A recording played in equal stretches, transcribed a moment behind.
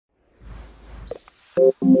Hey,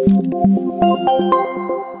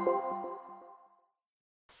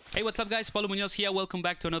 what's up guys? Paulo Munoz here. Welcome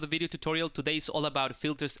back to another video tutorial. Today is all about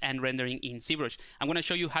filters and rendering in ZBrush. I'm going to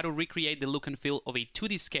show you how to recreate the look and feel of a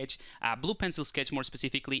 2D sketch, a blue pencil sketch more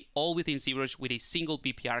specifically, all within ZBrush with a single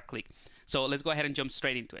BPR click. So let's go ahead and jump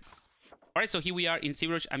straight into it. Alright, so here we are in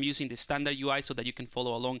ZBrush. I'm using the standard UI so that you can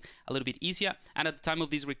follow along a little bit easier. And at the time of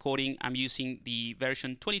this recording, I'm using the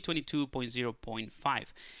version 2022.0.5.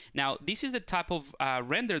 Now, this is the type of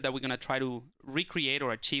render that we're going to try to recreate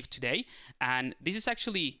or achieve today. And this is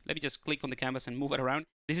actually, let me just click on the canvas and move it around.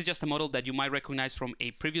 This is just a model that you might recognize from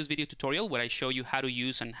a previous video tutorial where I show you how to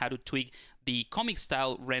use and how to tweak the comic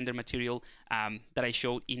style render material that I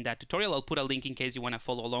showed in that tutorial. I'll put a link in case you want to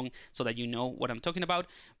follow along so that you know what I'm talking about.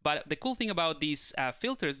 But the cool thing about these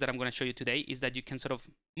filters that I'm going to show you today is that you can sort of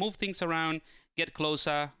move things around, get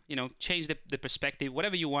closer, change the perspective,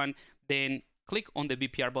 whatever you want, then click on the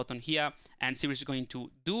BPR button here, and ZBrush is going to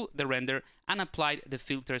do the render and apply the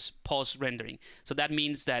filters post-rendering. So that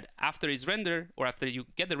means that after it's rendered, or after you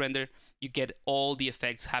get the render, you get all the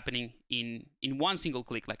effects happening in one single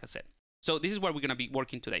click, like I said. So this is what we're going to be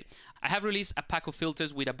working today. I have released a pack of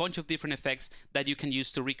filters with a bunch of different effects that you can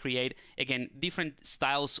use to recreate, again, different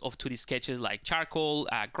styles of 2D sketches like charcoal,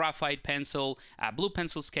 graphite pencil, blue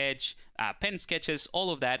pencil sketch, pen sketches, all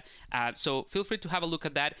of that. So feel free to have a look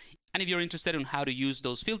at that. And if you're interested in how to use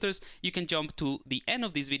those filters, you can jump to the end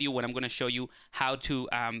of this video when I'm going to show you how to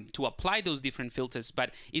apply those different filters.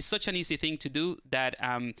 But it's such an easy thing to do that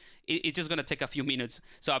it's just going to take a few minutes.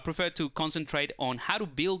 So I prefer to concentrate on how to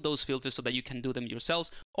build those filters so that you can do them yourselves,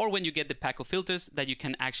 or when you get the pack of filters that you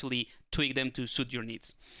can actually tweak them to suit your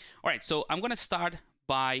needs. All right, so I'm going to start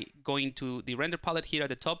by going to the render palette here at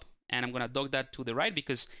the top, and I'm going to dog that to the right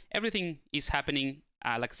because everything is happening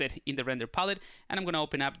like I said, in the render palette, and I'm going to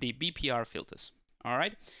open up the BPR filters. All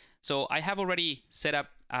right, so I have already set up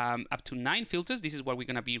to 9 filters. This is what we're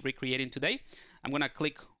going to be recreating today. I'm going to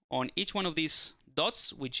click on each one of these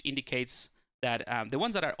dots, which indicates that the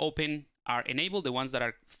ones that are open are enabled, the ones that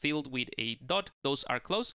are filled with a dot, those are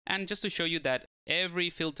closed. And just to show you that every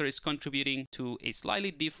filter is contributing to a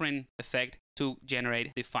slightly different effect to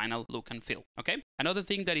generate the final look and feel. Okay. Another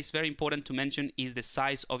thing that is very important to mention is the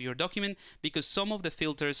size of your document, because some of the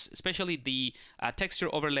filters, especially the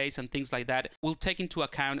texture overlays and things like that, will take into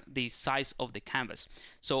account the size of the canvas.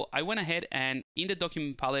 So I went ahead and in the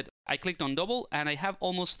document palette, I clicked on double, and I have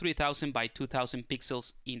almost 3000 by 2000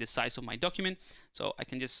 pixels in the size of my document. So I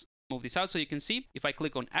can just move this out so you can see. If I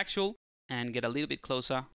click on actual and get a little bit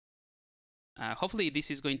closer, hopefully this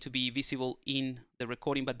is going to be visible in the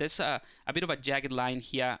recording, but there's a bit of a jagged line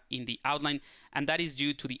here in the outline, and that is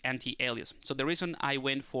due to the anti-alias. So the reason I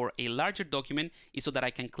went for a larger document is so that I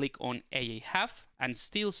can click on AA half and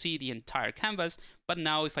still see the entire canvas, but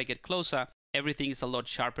now if I get closer, everything is a lot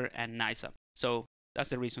sharper and nicer. So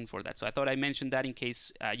that's the reason for that. So I thought I mentioned that in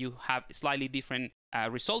case you have slightly different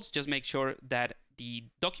results. Just make sure that the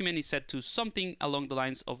document is set to something along the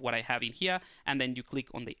lines of what I have in here, and then you click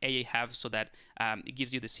on the AA half so that it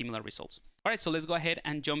gives you the similar results. All right, so let's go ahead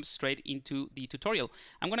and jump straight into the tutorial.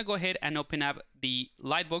 I'm going to go ahead and open up the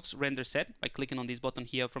Lightbox render set by clicking on this button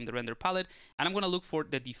here from the render palette, and I'm going to look for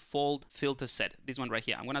the default filter set, this one right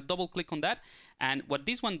here. I'm going to double click on that, and what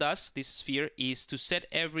this one does, this sphere, is to set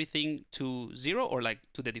everything to 0 or like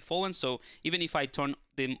to the default one. So even if I turn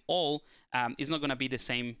them all, it's not going to be the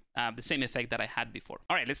same effect that I had before.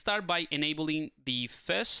 All right, let's start by enabling the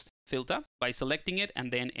first filter by selecting it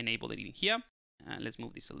and then enable it in here. Let's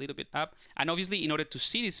move this a little bit up. And obviously, in order to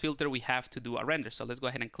see this filter, we have to do a render. So let's go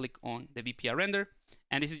ahead and click on the BPR render.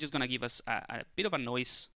 And this is just going to give us a bit of a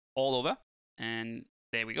noise all over. And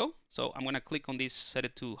there we go. So I'm going to click on this, set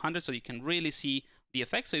it to 100 so you can really see the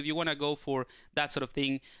effect. So if you want to go for that sort of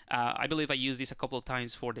thing, I believe I used this a couple of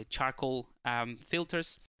times for the charcoal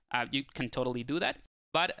filters. You can totally do that.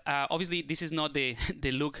 But obviously, this is not the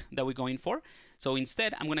look that we're going for. So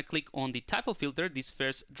instead, I'm going to click on the type of filter, this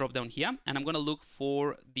first drop down here, and I'm going to look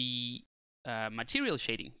for the material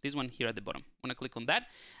shading, this one here at the bottom. I'm going to click on that,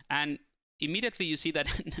 and immediately you see that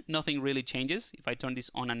nothing really changes. If I turn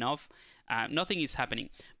this on and off, nothing is happening.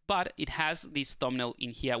 But it has this thumbnail in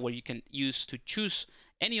here where you can use to choose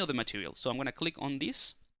any other material. So I'm going to click on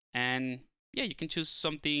this, and yeah, you can choose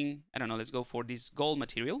something. I don't know, let's go for this gold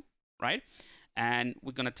material, right? And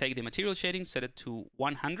we're going to take the material shading, set it to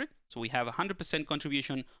 100. So we have 100%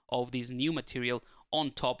 contribution of this new material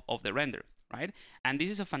on top of the render, right? And this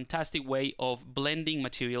is a fantastic way of blending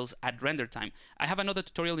materials at render time. I have another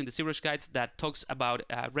tutorial in the ZBrush guides that talks about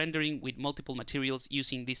rendering with multiple materials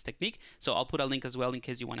using this technique. So I'll put a link as well in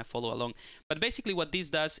case you want to follow along. But basically what this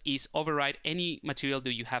does is override any material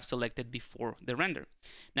that you have selected before the render.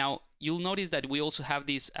 Now, you'll notice that we also have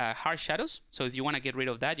these harsh shadows. So if you want to get rid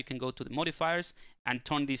of that, you can go to the modifiers and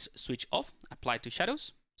turn this switch off, apply to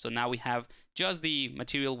shadows. So now we have just the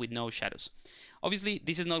material with no shadows. Obviously,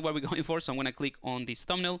 this is not what we're going for, so I'm going to click on this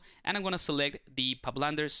thumbnail and I'm going to select the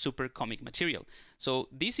Pablander Super Comic material. So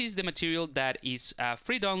this is the material that is a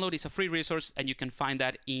free download, it's a free resource, and you can find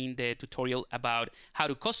that in the tutorial about how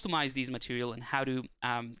to customize this material and how to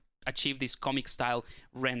achieve this comic style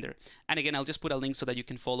render. And again, I'll just put a link so that you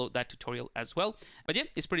can follow that tutorial as well. But yeah,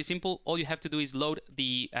 it's pretty simple. All you have to do is load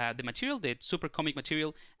the material, the super comic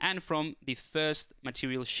material, and from the first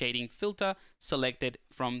material shading filter selected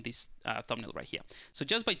from this thumbnail right here. So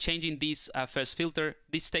just by changing this first filter,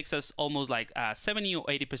 this takes us almost like 70 or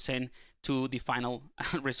 80% to the final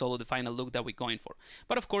result, or the final look that we're going for.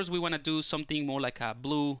 But of course, we want to do something more like a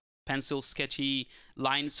blue pencil sketchy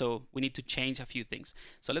line, so we need to change a few things.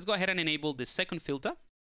 So let's go ahead and enable the second filter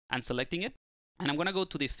and selecting it, and I'm going to go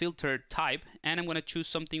to the filter type and I'm going to choose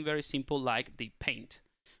something very simple like the paint,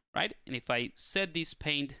 right? And if I set this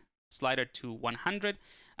paint slider to 100,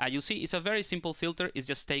 you'll see it's a very simple filter. It's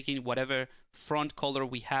just taking whatever front color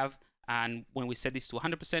we have, and when we set this to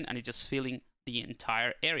 100%, and it's just filling the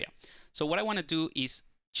entire area. So what I want to do is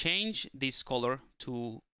change this color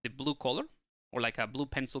to the blue color, or like a blue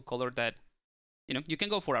pencil color that, you know, you can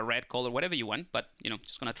go for a red color, whatever you want, but, you know,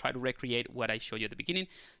 just gonna try to recreate what I showed you at the beginning.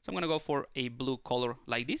 So I'm gonna go for a blue color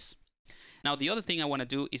like this. Now, the other thing I wanna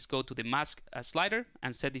do is go to the mask slider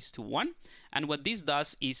and set this to 1. And what this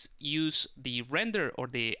does is use the render or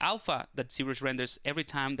the alpha that ZBrush renders every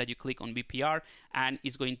time that you click on BPR, and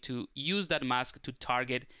is going to use that mask to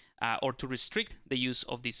target or to restrict the use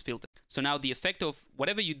of this filter. So now the effect of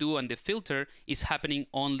whatever you do on the filter is happening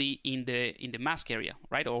only in the mask area,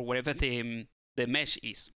 right? Or wherever the mesh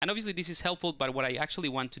is. And obviously this is helpful, but what I actually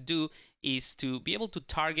want to do is to be able to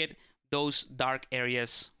target those dark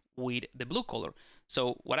areas with the blue color.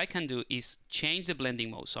 So what I can do is change the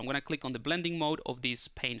blending mode. So I'm going to click on the blending mode of this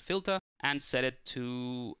paint filter and set it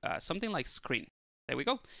to something like screen. There we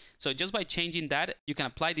go. So just by changing that, you can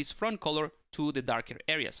apply this front color to the darker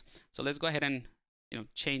areas. So let's go ahead and, you know,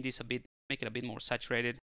 change this a bit, make it a bit more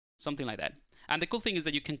saturated, something like that. And the cool thing is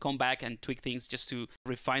that you can come back and tweak things just to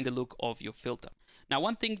refine the look of your filter. Now,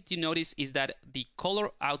 one thing you notice is that the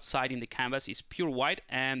color outside in the canvas is pure white,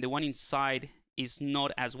 and the one inside is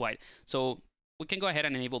not as white. So we can go ahead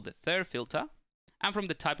and enable the third filter. And from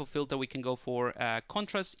the type of filter, we can go for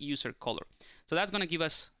contrast user color. So that's going to give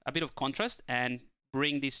us a bit of contrast and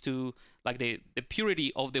bring this to like the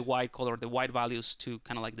purity of the white color, the white values, to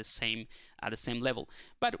kind of like the same level.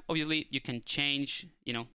 But obviously you can change,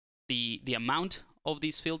 you know, the amount of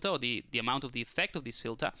this filter, or the amount of the effect of this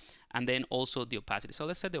filter, and then also the opacity. So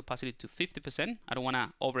let's set the opacity to 50%. I don't want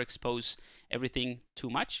to overexpose everything too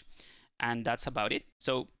much, and that's about it.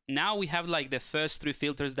 So now we have like the first 3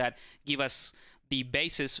 filters that give us the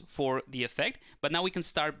basis for the effect, but now we can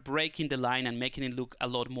start breaking the line and making it look a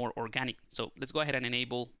lot more organic. So let's go ahead and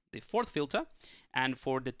enable the 4th filter, and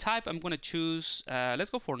for the type I'm going to choose, let's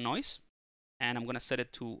go for noise, and I'm going to set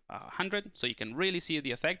it to 100 so you can really see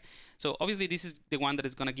the effect. So obviously this is the one that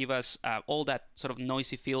is going to give us all that sort of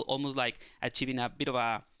noisy feel, almost like achieving a bit of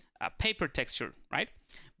a paper texture, right?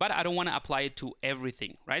 But I don't want to apply it to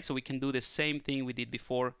everything, right? So we can do the same thing we did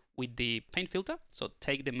before with the paint filter. So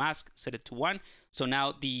take the mask, set it to 1. So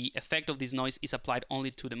now the effect of this noise is applied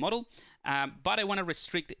only to the model, but I want to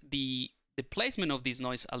restrict the placement of this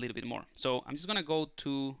noise a little bit more. So I'm just going to go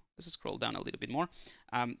to, let's scroll down a little bit more.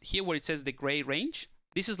 Here where it says the gray range,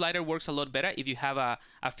 this slider works a lot better if you have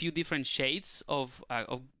a few different shades of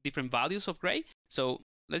different values of gray. So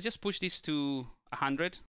let's just push this to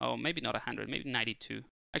 100, or maybe not 100, maybe 92.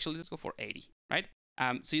 Actually, let's go for 80, right?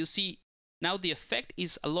 So you see now the effect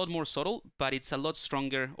is a lot more subtle, but it's a lot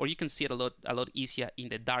stronger, or you can see it a lot easier in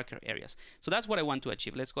the darker areas. So that's what I want to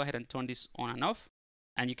achieve. Let's go ahead and turn this on and off.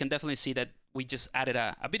 And you can definitely see that we just added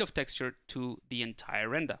a bit of texture to the entire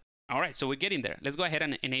render. All right, so we're getting there. Let's go ahead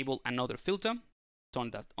and enable another filter,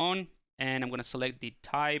 turn that on, and I'm going to select the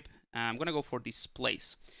type. I'm going to go for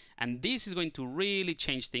displace. And this is going to really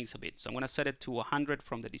change things a bit. So I'm going to set it to 100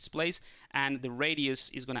 from the displace, and the radius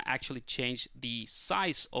is going to actually change the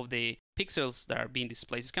size of the pixels that are being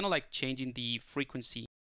displaced. It's kind of like changing the frequency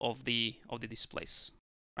of the displace,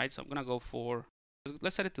 right? So I'm going to go for,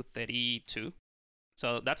 let's set it to 32.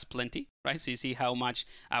 So that's plenty, right? So you see how much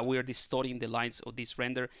we're distorting the lines of this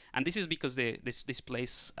render. And this is because this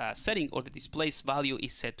displace setting or the displace value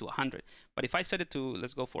is set to 100. But if I set it to,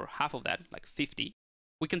 let's go for half of that, like 50,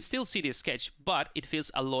 we can still see the sketch, but it feels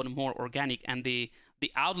a lot more organic. And the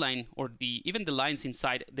outline or even the lines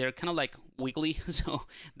inside, they're kind of like wiggly. So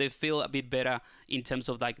they feel a bit better in terms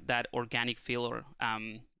of like that organic feel or,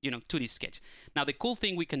 to this sketch. Now, the cool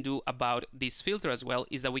thing we can do about this filter as well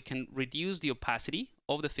is that we can reduce the opacity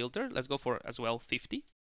of the filter. Let's go for as well 50.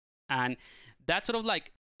 And that sort of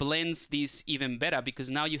like blends this even better because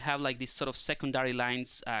now you have like these sort of secondary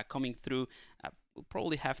lines coming through. We'll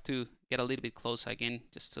probably have to get a little bit closer again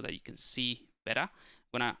just so that you can see better.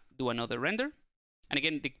 I'm gonna do another render. And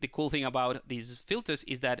again, the cool thing about these filters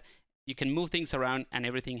is that you can move things around and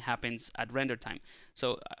everything happens at render time.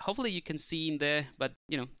 So hopefully you can see in there, but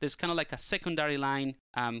there's kind of like a secondary line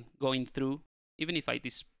going through. Even if I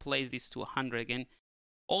displace this to 100 again,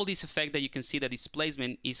 all this effect that you can see, the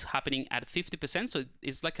displacement is happening at 50%. So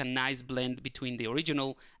it's like a nice blend between the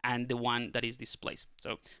original and the one that is displaced.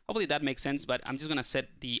 So hopefully that makes sense, but I'm just gonna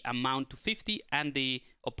set the amount to 50 and the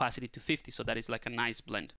opacity to 50. So that is like a nice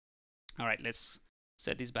blend. All right, let's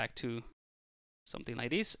set this back to something like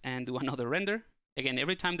this and do another render. Again,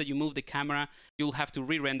 every time that you move the camera, you'll have to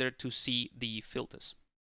re-render to see the filters.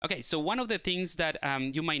 Okay, so one of the things that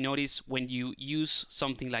you might notice when you use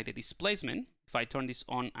something like the displacement, if I turn this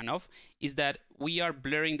on and off, is that we are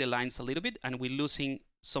blurring the lines a little bit and we're losing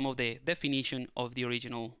some of the definition of the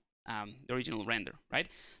original render, right?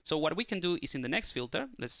 So what we can do is in the next filter,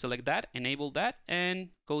 let's select that, enable that, and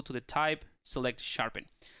go to the type, select Sharpen.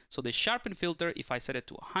 So the Sharpen filter, if I set it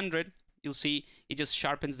to 100, you'll see it just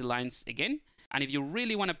sharpens the lines again. And if you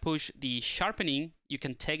really want to push the sharpening, you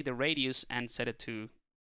can take the radius and set it to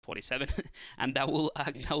 47, and that will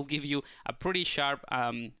give you a pretty sharp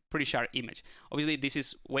image. Obviously, this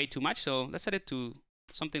is way too much, so let's set it to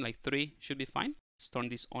something like 3. Should be fine. Let's turn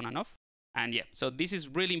this on and off. And yeah, so this is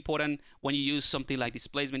really important when you use something like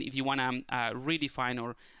displacement. If you want to redefine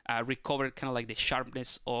or recover kind of like the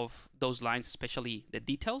sharpness of those lines, especially the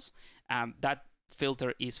details, that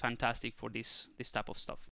filter is fantastic for this type of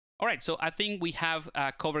stuff. All right, so I think we have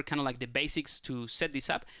covered kind of like the basics to set this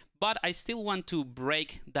up, but I still want to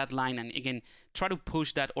break that line and again, try to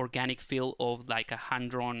push that organic feel of like a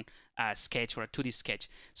hand-drawn sketch or a 2D sketch.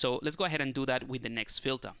 So let's go ahead and do that with the next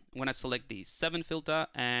filter. I'm gonna select the 7 filter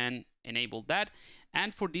and enable that.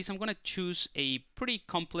 And for this, I'm gonna choose a pretty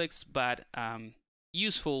complex but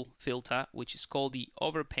useful filter, which is called the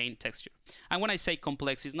overpaint texture. And when I say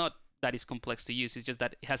complex, it's not that is complex to use, it's just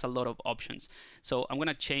that it has a lot of options. So I'm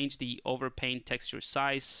gonna change the overpaint texture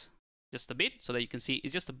size just a bit so that you can see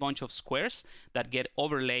it's just a bunch of squares that get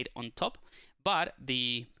overlaid on top, but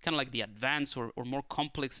the kind of like the advanced or more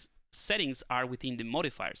complex settings are within the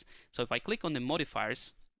modifiers. So if I click on the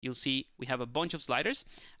modifiers, you'll see we have a bunch of sliders,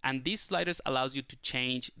 and these sliders allows you to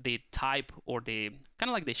change the type or the kind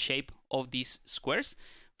of like the shape of these squares.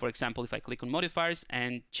 For example, if I click on modifiers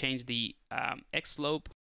and change the X slope,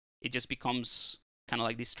 it just becomes kind of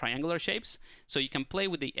like these triangular shapes. So you can play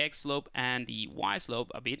with the X slope and the Y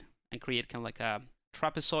slope a bit and create kind of like a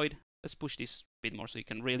trapezoid. Let's push this a bit more so you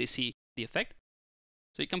can really see the effect.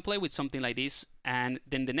 So you can play with something like this, and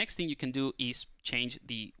then the next thing you can do is change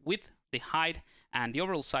the width, the height, and the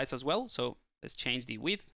overall size as well. So let's change the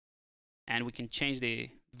width, and we can change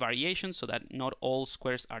the variation so that not all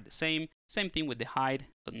squares are the same. Same thing with the height,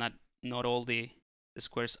 but not all the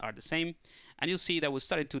squares are the same. And you'll see that we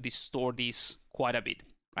started to distort this quite a bit,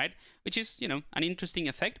 right? Which is, an interesting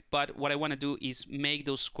effect, but what I want to do is make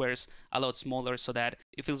those squares a lot smaller so that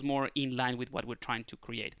it feels more in line with what we're trying to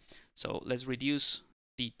create. So let's reduce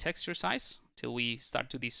the texture size till we start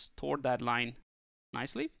to distort that line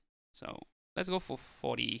nicely. So let's go for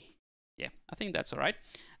 40. Yeah, I think that's all right.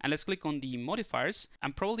 And let's click on the modifiers.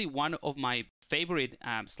 And probably one of my favorite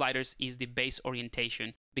sliders is the base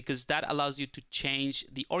orientation, because that allows you to change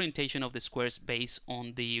the orientation of the squares based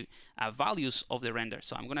on the values of the render.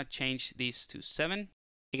 So I'm gonna change this to 7.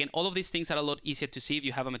 Again, all of these things are a lot easier to see if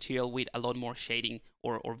you have a material with a lot more shading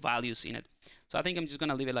or values in it. So I think I'm just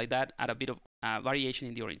gonna leave it like that, add a bit of variation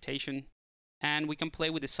in the orientation. And we can play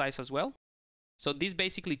with the size as well. So this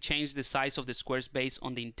basically changed the size of the squares based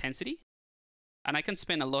on the intensity. And I can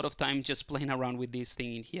spend a lot of time just playing around with this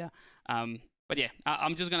thing in here. But yeah,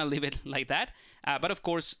 I'm just gonna leave it like that. But of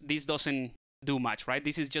course, this doesn't do much, right?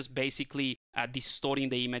 This is just basically distorting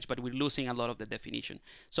the image, but we're losing a lot of the definition.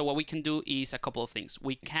 So what we can do is a couple of things.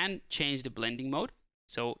 We can change the blending mode.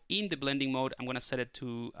 So in the blending mode, I'm gonna set it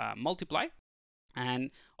to multiply.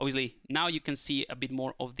 And obviously now you can see a bit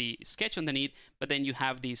more of the sketch underneath, but then you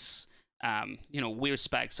have this weird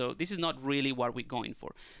spec. So this is not really what we're going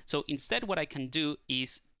for. So instead, what I can do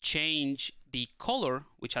is change the color,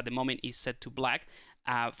 which at the moment is set to black,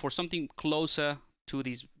 for something closer to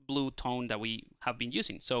this blue tone that we have been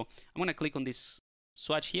using. So I'm going to click on this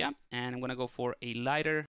swatch here, and I'm going to go for a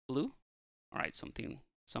lighter blue. All right, something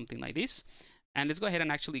like this. And let's go ahead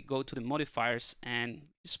and actually go to the modifiers and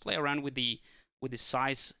just play around with the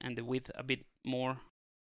size and the width a bit more.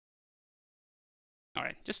 All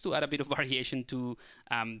right, just to add a bit of variation to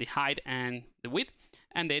the height and the width,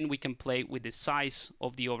 and then we can play with the size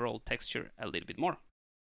of the overall texture a little bit more.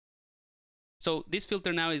 So this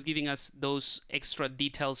filter now is giving us those extra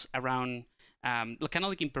details around, kind of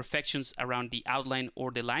like imperfections around the outline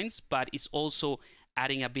or the lines, but it's also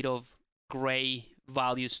adding a bit of gray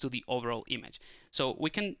values to the overall image. So we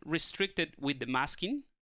can restrict it with the masking,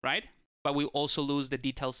 right? But we'll also lose the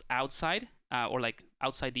details outside, or like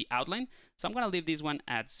outside the outline. So I'm going to leave this one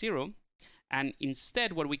at 0. And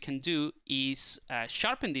instead, what we can do is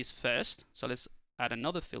sharpen this first. So let's add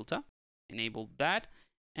another filter, enable that.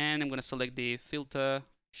 And I'm going to select the filter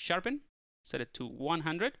sharpen, set it to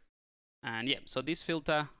 100. And yeah, so this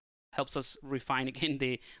filter helps us refine again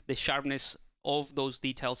the sharpness of those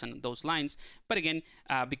details and those lines. But again,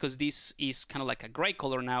 because this is kind of like a gray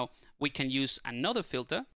color now, we can use another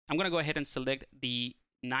filter. I'm going to go ahead and select the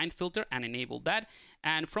 9th filter and enable that.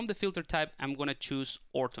 And from the filter type, I'm going to choose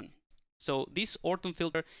Orton. So this Orton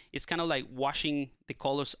filter is kind of like washing the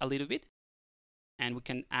colors a little bit. And we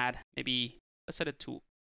can add maybe, let's set it to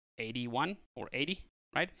 81 or 80,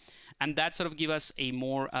 right? And that sort of give us a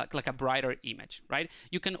more like a brighter image, right?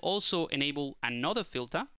 You can also enable another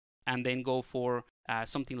filter and then go for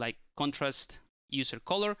something like contrast user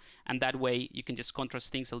color. And that way you can just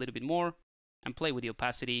contrast things a little bit more and play with the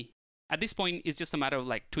opacity. At this point, it's just a matter of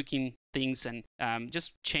like tweaking things and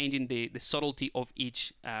just changing the subtlety of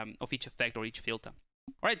each effect or each filter.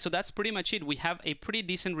 All right, so that's pretty much it. We have a pretty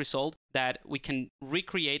decent result that we can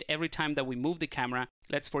recreate every time that we move the camera.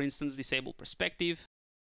 Let's, for instance, disable perspective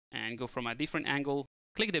and go from a different angle.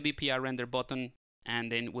 Click the BPR render button,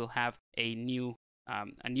 and then we'll have a new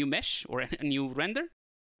mesh or a new render.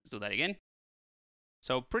 Let's do that again.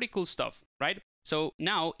 So pretty cool stuff, right? So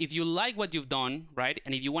now, if you like what you've done, right,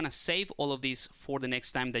 and if you want to save all of this for the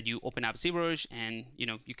next time that you open up ZBrush and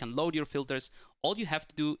you can load your filters, all you have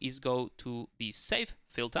to do is go to the Save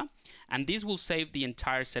filter, and this will save the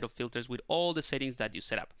entire set of filters with all the settings that you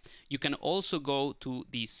set up. You can also go to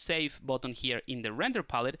the Save button here in the Render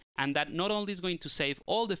palette, and that not only is going to save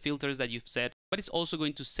all the filters that you've set, but it's also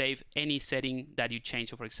going to save any setting that you change.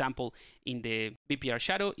 So for example, in the BPR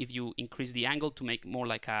shadow, if you increase the angle to make more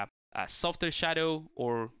like a softer shadow,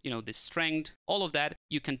 or the strength, all of that,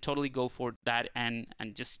 you can totally go for that and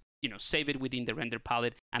just save it within the render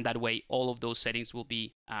palette, and that way all of those settings will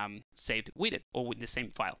be saved with it or with the same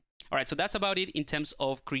file. All right, so that's about it in terms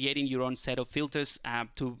of creating your own set of filters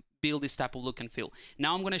to build this type of look and feel.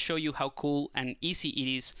 Now I'm going to show you how cool and easy it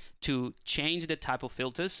is to change the type of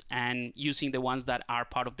filters and using the ones that are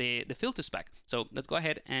part of the filter spec. So let's go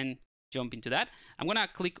ahead and jump into that. I'm going to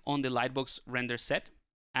click on the Lightbox render set,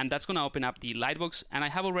 and that's going to open up the Lightbox, and I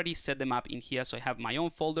have already set them up in here. So I have my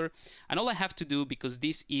own folder, and all I have to do, because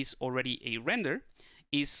this is already a render,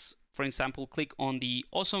 is, for example, click on the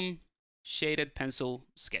awesome shaded pencil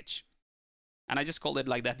sketch. And I just called it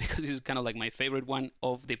like that because this is kind of like my favorite one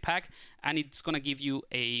of the pack, and it's going to give you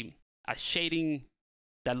a shading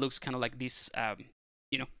that looks kind of like this,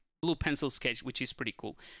 blue pencil sketch, which is pretty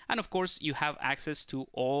cool. And of course, you have access to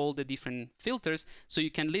all the different filters, so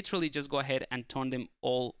you can literally just go ahead and turn them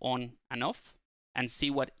all on and off and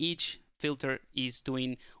see what each filter is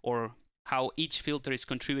doing, or how each filter is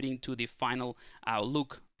contributing to the final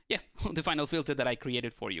look. Yeah, the final filter that I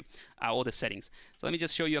created for you, all the settings. So let me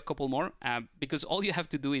just show you a couple more, because all you have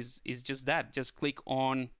to do is just that. Just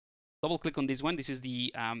double click on this one. This is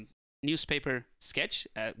the newspaper sketch,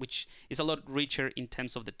 which is a lot richer in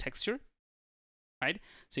terms of the texture, right?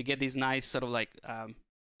 So you get this nice sort of like,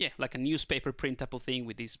 like a newspaper print type of thing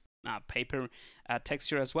with this paper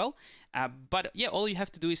texture as well. But yeah, all you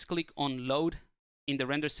have to do is click on load in the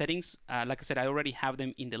render settings. Like I said, I already have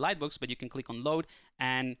them in the Lightbox, but you can click on load,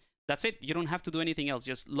 and that's it. You don't have to do anything else.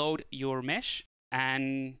 Just load your mesh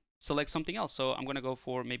and select something else. So I'm going to go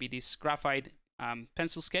for maybe this graphite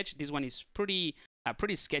pencil sketch. This one is pretty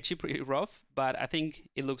sketchy, pretty rough, but I think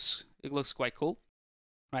it looks quite cool,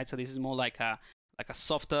 right? So this is more like a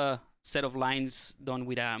softer set of lines done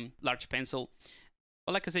with a large pencil.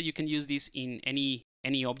 But like I said, you can use this in any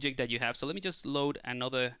object that you have. So let me just load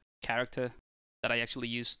another character that I actually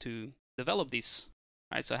used to develop this.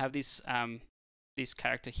 Right, so I have this this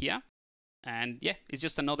character here, And yeah, it's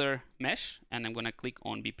just another mesh, and I'm gonna click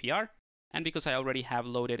on BPR. And because I already have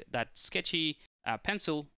loaded that sketchy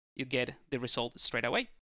pencil, you get the result straight away.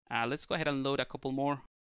 Let's go ahead and load a couple more.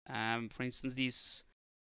 For instance, this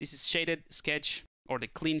is shaded sketch, or the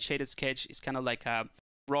clean shaded sketch is kind of like a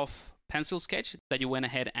rough pencil sketch that you went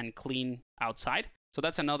ahead and clean outside. So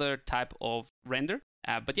that's another type of render.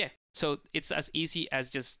 But yeah, so it's as easy as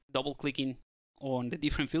just double clicking on the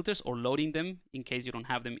different filters or loading them in case you don't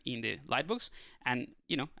have them in the lightbox, and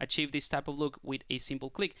achieve this type of look with a simple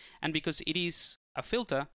click. And because it is a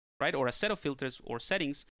filter, right, or a set of filters or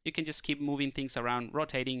settings, you can just keep moving things around,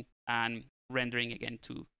 rotating and rendering again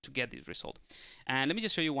to get this result. And let me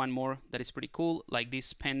just show you one more that is pretty cool, like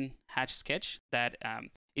this pen hatch sketch that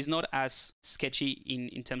is not as sketchy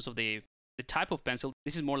in terms of the type of pencil.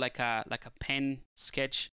 This is more like a pen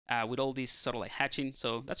sketch with all this sort of like hatching,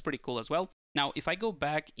 so that's pretty cool as well. Now, if I go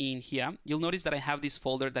back in here, you'll notice that I have this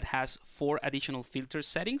folder that has 4 additional filter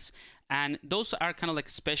settings, and those are kind of like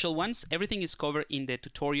special ones. Everything is covered in the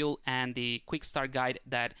tutorial and the quick start guide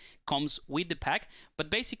that comes with the pack, but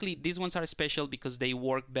basically these ones are special because they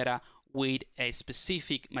work better with a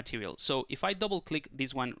specific material. So if I double click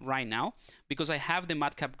this one right now, because I have the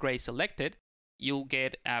madcap gray selected, you'll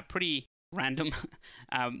get a pretty random,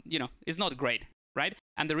 it's not great, right?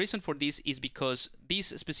 And the reason for this is because this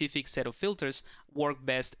specific set of filters work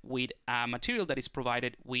best with a material that is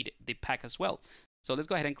provided with the pack as well. So let's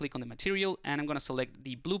go ahead and click on the material, and I'm going to select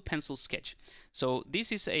the blue pencil sketch. So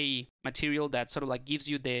this is a material that sort of like gives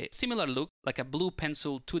you the similar look, like a blue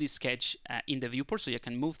pencil 2D sketch in the viewport, so you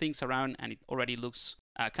can move things around and it already looks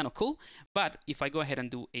kind of cool. But if I go ahead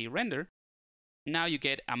and do a render, now you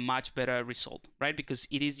get a much better result, right? Because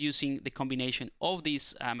it is using the combination of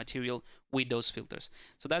this material with those filters.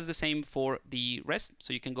 So that's the same for the rest.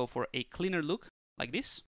 So you can go for a cleaner look like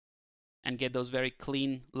this and get those very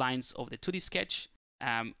clean lines of the 2D sketch,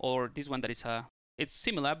 or this one that is it's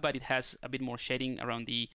similar, but it has a bit more shading around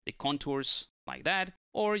the contours like that.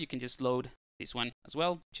 Or you can just load this one as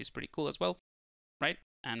well, which is pretty cool as well, right?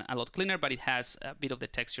 And a lot cleaner, but it has a bit of the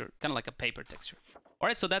texture, kind of like a paper texture. All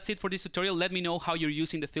right, so that's it for this tutorial. Let me know how you're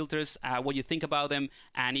using the filters, what you think about them,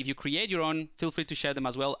 and if you create your own, feel free to share them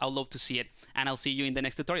as well. I'd love to see it, and I'll see you in the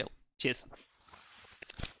next tutorial. Cheers.